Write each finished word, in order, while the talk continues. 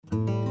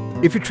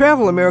If you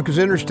travel America's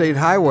interstate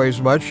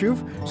highways much,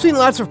 you've seen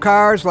lots of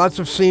cars, lots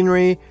of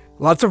scenery,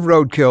 lots of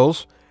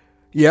roadkills.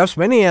 Yes,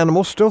 many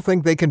animals still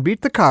think they can beat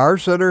the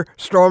cars that are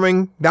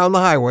storming down the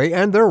highway,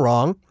 and they're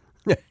wrong.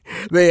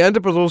 They end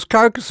up with those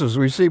carcasses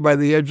we see by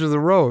the edge of the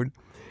road.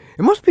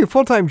 It must be a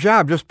full-time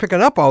job just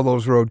picking up all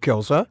those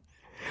roadkills, huh?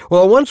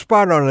 Well, one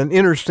spot on an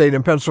interstate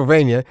in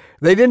Pennsylvania,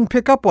 they didn't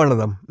pick up one of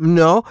them.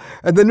 No,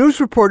 and the news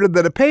reported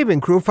that a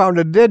paving crew found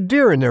a dead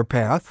deer in their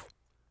path,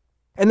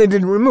 and they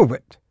didn't remove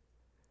it.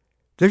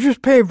 They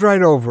just paved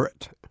right over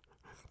it.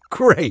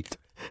 Great.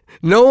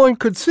 No one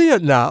could see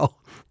it now,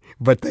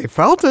 but they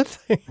felt it.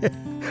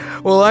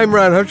 Well, I'm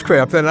Ron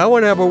Hutchcraft, and I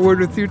want to have a word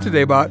with you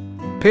today about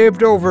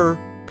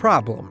paved-over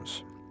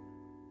problems.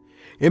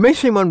 It may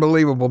seem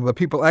unbelievable that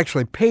people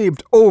actually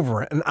paved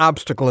over an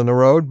obstacle in the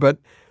road, but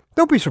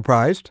don't be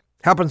surprised.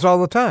 Happens all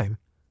the time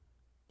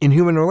in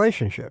human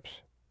relationships.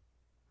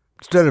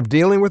 Instead of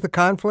dealing with a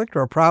conflict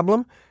or a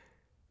problem,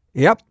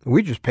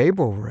 we just pave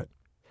over it.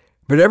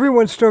 But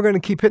everyone's still going to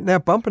keep hitting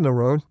that bump in the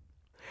road,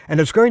 and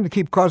it's going to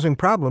keep causing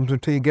problems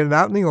until you get it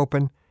out in the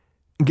open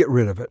and get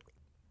rid of it.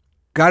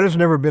 God has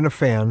never been a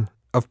fan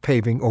of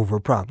paving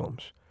over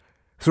problems.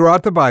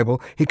 Throughout the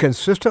Bible, he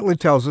consistently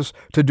tells us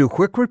to do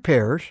quick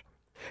repairs,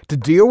 to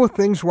deal with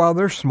things while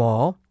they're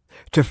small,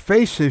 to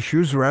face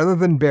issues rather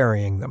than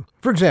burying them.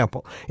 For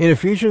example, in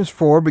Ephesians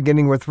 4,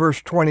 beginning with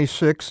verse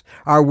 26,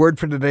 our word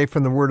for today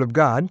from the Word of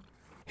God,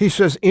 he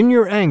says, "In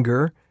your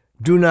anger,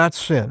 do not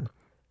sin."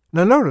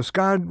 Now notice,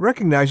 God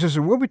recognizes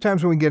there will be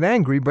times when we get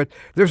angry, but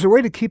there's a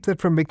way to keep that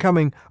from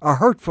becoming a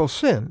hurtful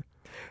sin.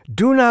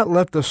 Do not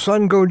let the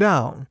sun go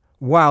down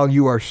while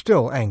you are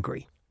still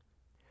angry.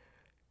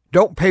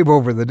 Don't pave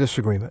over the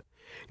disagreement.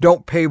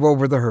 Don't pave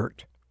over the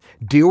hurt.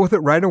 Deal with it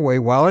right away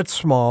while it's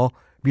small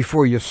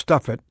before you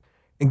stuff it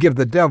and give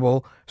the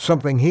devil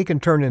something he can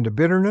turn into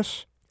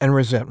bitterness and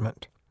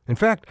resentment. In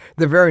fact,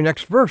 the very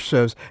next verse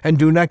says, "And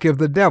do not give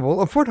the devil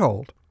a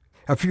foothold."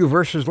 A few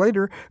verses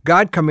later,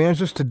 God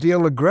commands us to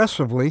deal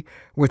aggressively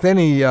with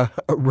any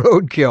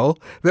roadkill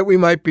that we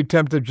might be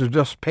tempted to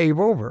just pave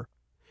over.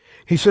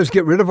 He says,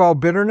 get rid of all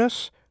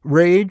bitterness,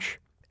 rage,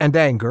 and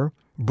anger,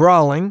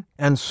 brawling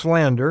and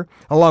slander,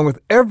 along with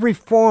every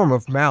form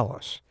of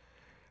malice.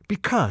 Be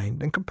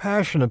kind and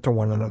compassionate to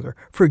one another,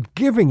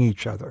 forgiving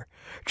each other,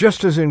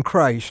 just as in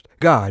Christ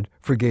God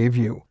forgave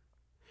you.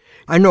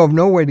 I know of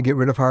no way to get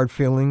rid of hard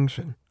feelings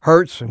and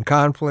hurts and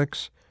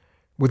conflicts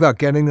without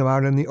getting them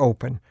out in the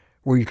open,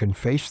 where you can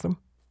face them,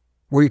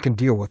 where you can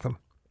deal with them.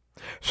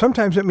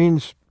 Sometimes it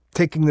means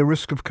taking the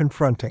risk of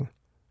confronting,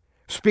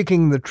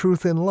 speaking the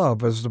truth in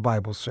love, as the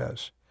Bible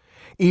says.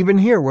 Even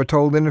here we're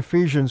told in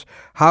Ephesians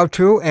how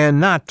to and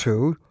not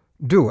to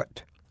do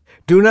it.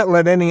 Do not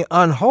let any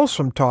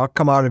unwholesome talk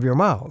come out of your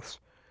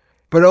mouths,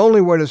 but only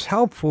what is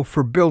helpful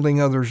for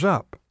building others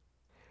up.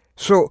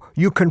 So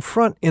you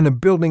confront in a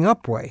building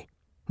up way,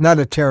 not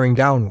a tearing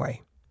down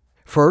way.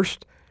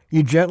 First,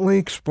 you gently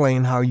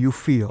explain how you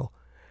feel,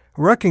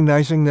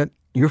 recognizing that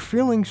your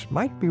feelings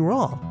might be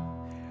wrong.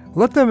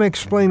 Let them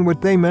explain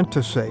what they meant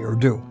to say or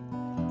do.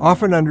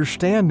 Often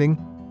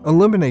understanding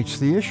eliminates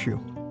the issue.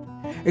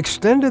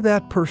 Extend to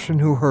that person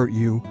who hurt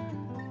you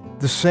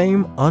the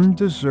same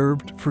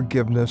undeserved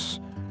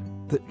forgiveness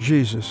that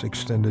Jesus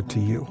extended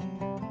to you.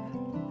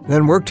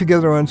 Then work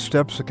together on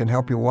steps that can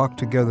help you walk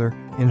together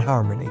in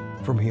harmony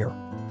from here.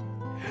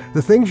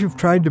 The things you've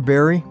tried to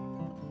bury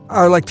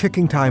are like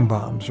ticking time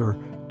bombs or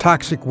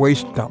toxic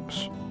waste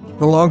dumps.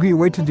 The longer you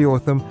wait to deal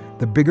with them,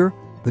 the bigger,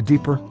 the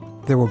deeper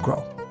they will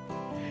grow.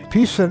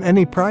 Peace at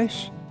any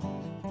price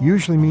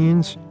usually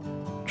means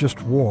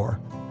just war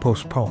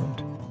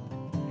postponed,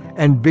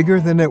 and bigger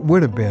than it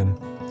would have been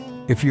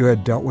if you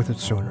had dealt with it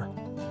sooner.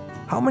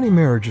 How many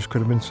marriages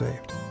could have been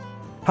saved?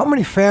 How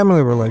many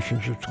family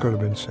relationships could have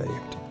been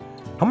saved?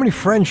 How many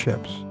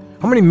friendships?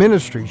 How many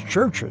ministries,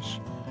 churches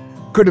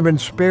could have been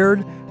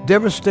spared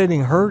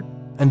devastating hurt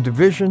and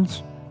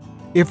divisions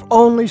if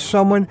only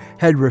someone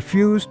had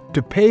refused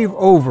to pave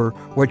over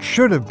what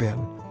should have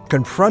been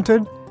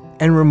confronted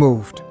and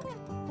removed?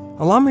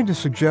 Allow me to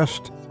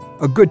suggest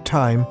a good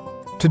time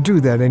to do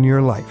that in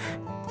your life.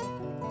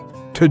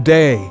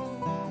 Today.